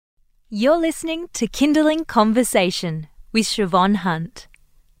You're listening to Kindling Conversation with Siobhan Hunt,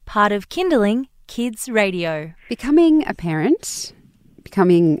 part of Kindling Kids Radio. Becoming a parent,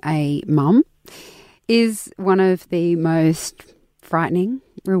 becoming a mum, is one of the most frightening,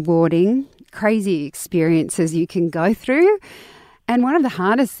 rewarding, crazy experiences you can go through. And one of the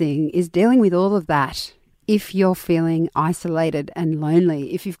hardest things is dealing with all of that if you're feeling isolated and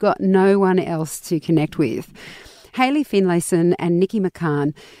lonely, if you've got no one else to connect with. Hayley Finlayson and Nikki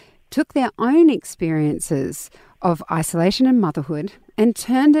McCann took their own experiences of isolation and motherhood and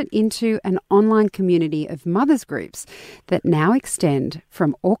turned it into an online community of mothers groups that now extend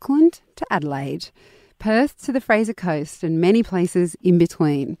from Auckland to Adelaide, Perth to the Fraser Coast and many places in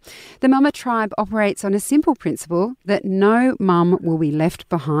between. The Mama Tribe operates on a simple principle that no mum will be left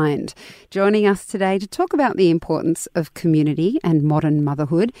behind. Joining us today to talk about the importance of community and modern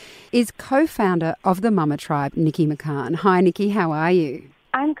motherhood is co-founder of the Mama Tribe, Nikki McCann. Hi Nikki, how are you?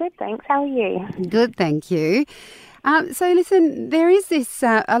 I'm good, thanks. How are you? Good, thank you. So listen, there is this,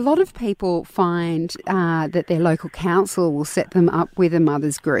 a lot of people find that their local council will set them up with a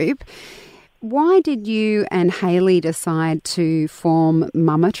mothers group. Why did you and Hayley decide to form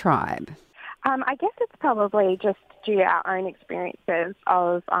Mama Tribe? I guess it's probably just due to our own experiences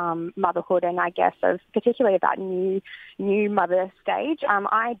of motherhood, and I guess of particularly about new mother stage.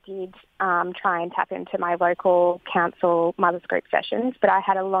 I did try and tap into my local council mothers group sessions, but I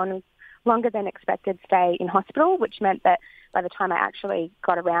had a longer than expected stay in hospital, which meant that by the time I actually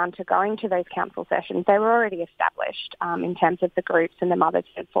got around to going to those council sessions, they were already established in terms of the groups and the mothers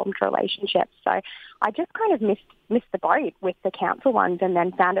had formed relationships. So I just kind of missed the boat with the council ones, and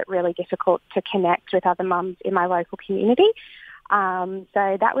then found it really difficult to connect with other mums in my local community. So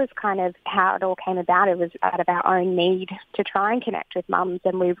that was kind of how it all came about. It was out of our own need to try and connect with mums,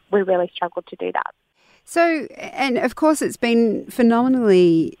 and we really struggled to do that. So, and of course it's been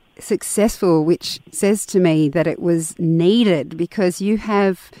phenomenally successful, which says to me that it was needed, because you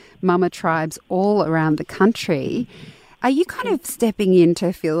have Mama Tribes all around the country. Are you kind of stepping in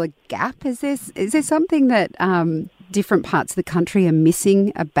to fill a gap? Is there something that different parts of the country are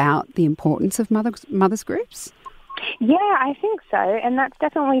missing about the importance of mothers groups? Yeah, I think so, and that's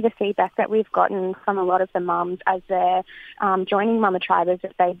definitely the feedback that we've gotten from a lot of the mums as they're joining Mama Tribe, is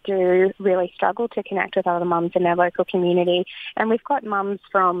that they do really struggle to connect with other mums in their local community. And we've got mums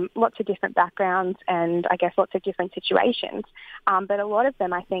from lots of different backgrounds and I guess lots of different situations, but a lot of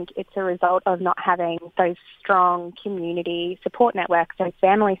them, I think it's a result of not having those strong community support networks and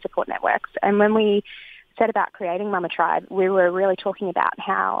family support networks. And when we set about creating Mama Tribe, we were really talking about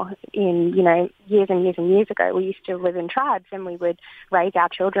how in, years and years and years ago, we used to live in tribes and we would raise our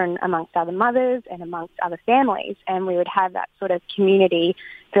children amongst other mothers and amongst other families, and we would have that sort of community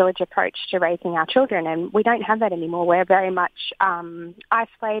village approach to raising our children. And we don't have that anymore. We're very much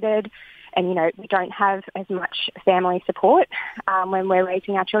isolated, and, we don't have as much family support when we're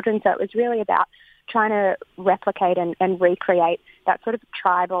raising our children. So it was really about trying to replicate and recreate that sort of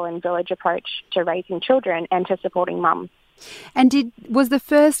tribal and village approach to raising children and to supporting mums. And was the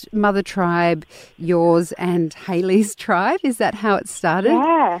first Mother Tribe yours and Hayley's tribe? Is that how it started?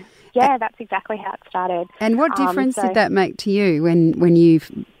 Yeah, that's exactly how it started. And what difference did that make to you when you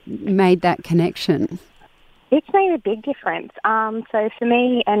made that connection? It's made a big difference. So for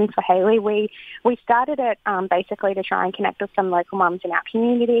me and for Hayley, we started it basically to try and connect with some local mums in our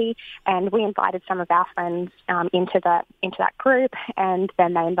community, and we invited some of our friends into that group, and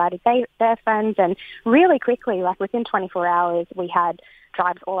then they invited their friends, and really quickly, like within 24 hours, we had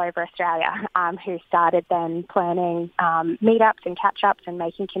tribes all over Australia who started then planning meetups and catch-ups and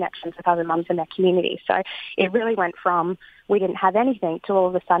making connections with other mums in their community. So it really went from we didn't have anything to all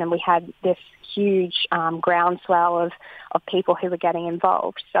of a sudden we had this huge groundswell of people who were getting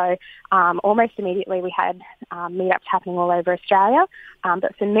involved. So almost immediately we had meetups happening all over Australia.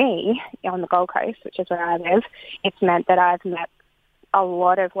 But for me, on the Gold Coast, which is where I live, it's meant that I've met a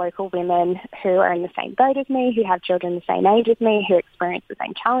lot of local women who are in the same boat as me, who have children the same age as me, who experience the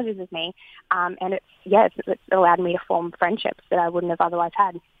same challenges as me. And it's allowed me to form friendships that I wouldn't have otherwise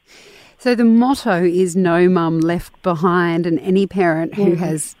had. So the motto is no mum left behind, and any parent who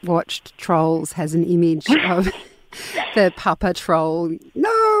has watched Trolls has an image of the Papa Troll,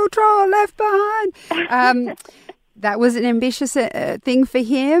 no troll left behind. That was an ambitious thing for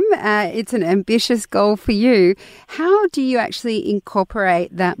him. It's an ambitious goal for you. How do you actually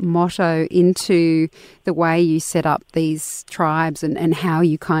incorporate that motto into the way you set up these tribes and how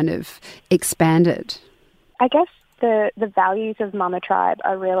you kind of expand it? I guess the values of Mama Tribe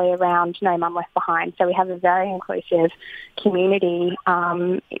are really around No Mum Left Behind. So we have a very inclusive community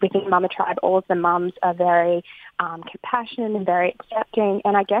within Mama Tribe. All of the mums are very compassionate and very accepting,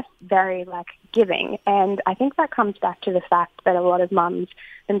 and I guess very giving. And I think that comes back to the fact that a lot of mums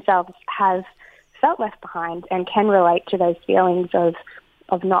themselves have felt left behind and can relate to those feelings of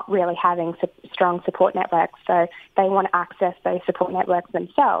not really having strong support networks. So they want to access those support networks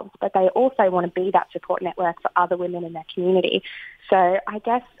themselves, but they also want to be that support network for other women in their community. So I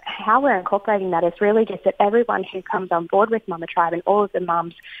guess how we're incorporating that is really just that everyone who comes on board with Mama Tribe and all of the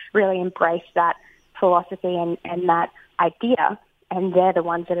mums really embrace that philosophy and that idea, and they're the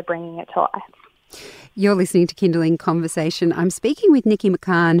ones that are bringing it to life. You're listening to Kindling Conversation. I'm speaking with Nikki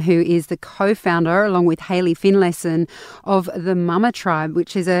McCann, who is the co-founder, along with Hayley Finlayson, of the Mama Tribe,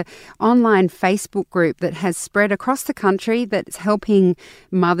 which is an online Facebook group that has spread across the country that's helping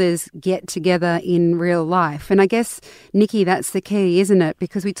mothers get together in real life. And I guess, Nikki, that's the key, isn't it?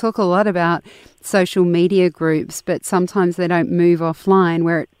 Because we talk a lot about social media groups, but sometimes they don't move offline,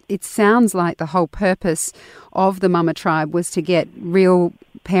 where it sounds like the whole purpose of the Mama Tribe was to get real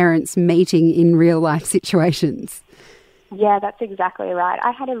parents meeting in real life situations. Yeah, that's exactly right.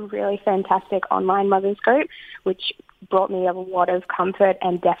 I had a really fantastic online mothers group, which brought me a lot of comfort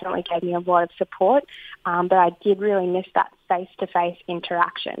and definitely gave me a lot of support. But I did really miss that face-to-face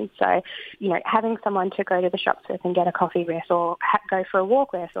interaction. So, having someone to go to the shops with and get a coffee with, or go for a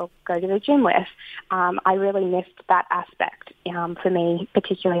walk with, or go to the gym with, I really missed that aspect for me,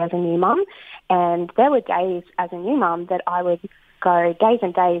 particularly as a new mum. And there were days as a new mum that I would go days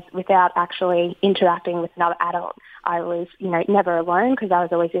and days without actually interacting with another adult. I was, never alone because I was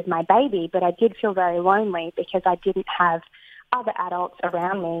always with my baby, but I did feel very lonely because I didn't have other adults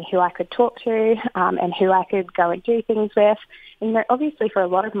around me who I could talk to and who I could go and do things with. And obviously for a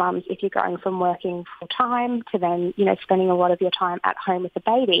lot of mums, if you're going from working full time to then, spending a lot of your time at home with the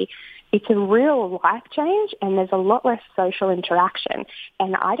baby, it's a real life change and there's a lot less social interaction.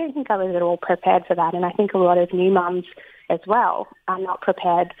 And I don't think I was at all prepared for that. And I think a lot of new mums as well are not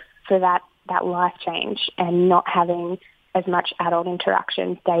prepared for that life change and not having as much adult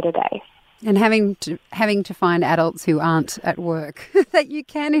interaction day to day. And having to find adults who aren't at work that you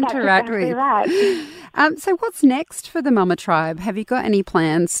can interact That's exactly with. Right. So what's next for the Mama Tribe? Have you got any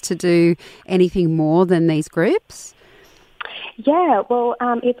plans to do anything more than these groups? Yeah, well,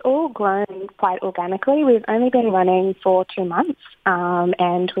 it's all grown quite organically. We've only been running for 2 months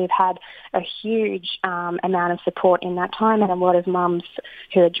and we've had a huge amount of support in that time and a lot of mums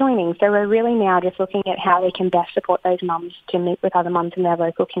who are joining. So we're really now just looking at how we can best support those mums to meet with other mums in their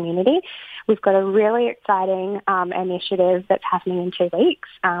local community. We've got a really exciting initiative that's happening in 2 weeks,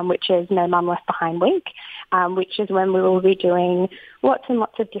 which is No Mum Left Behind Week, which is when we will be doing lots and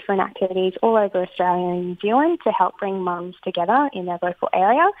lots of different activities all over Australia and New Zealand to help bring mums together in their local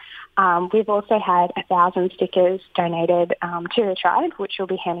area. We've also had 1,000 stickers donated to the tribe, which we'll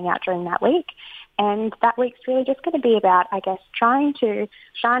be handing out during that week. And that week's really just going to be about, I guess, trying to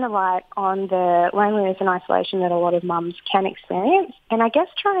shine a light on the loneliness and isolation that a lot of mums can experience. And I guess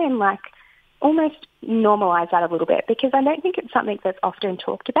try and almost normalise that a little bit, because I don't think it's something that's often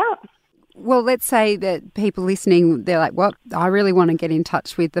talked about. Well, let's say that people listening, they're like, well, I really want to get in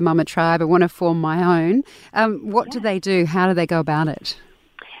touch with the Mama Tribe. I want to form my own. What do they do? How do they go about it?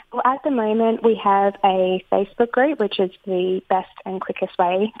 Well, at the moment, we have a Facebook group, which is the best and quickest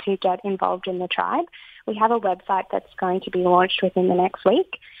way to get involved in the tribe. We have a website that's going to be launched within the next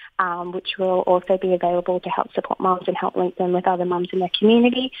week, which will also be available to help support mums and help link them with other mums in their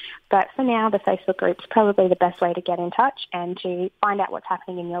community. But for now, the Facebook group's probably the best way to get in touch and to find out what's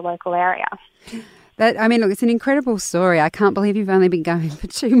happening in your local area. Look, it's an incredible story. I can't believe you've only been going for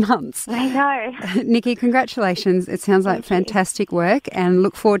 2 months. I know. Nikki, congratulations. It sounds like fantastic work and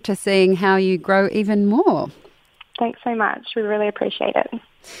look forward to seeing how you grow even more. Thanks so much. We really appreciate it.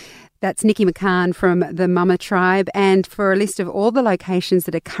 That's Nikki McCann from the Mama Tribe. And for a list of all the locations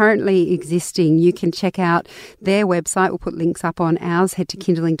that are currently existing, you can check out their website. We'll put links up on ours. Head to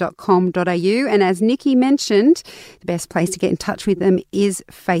kindling.com.au. And as Nikki mentioned, the best place to get in touch with them is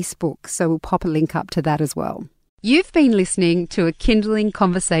Facebook. So we'll pop a link up to that as well. You've been listening to a Kindling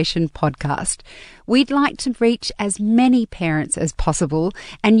Conversation podcast. We'd like to reach as many parents as possible,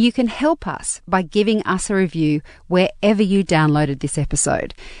 and you can help us by giving us a review wherever you downloaded this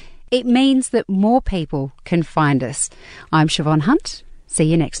episode. It means that more people can find us. I'm Siobhan Hunt. See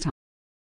you next time.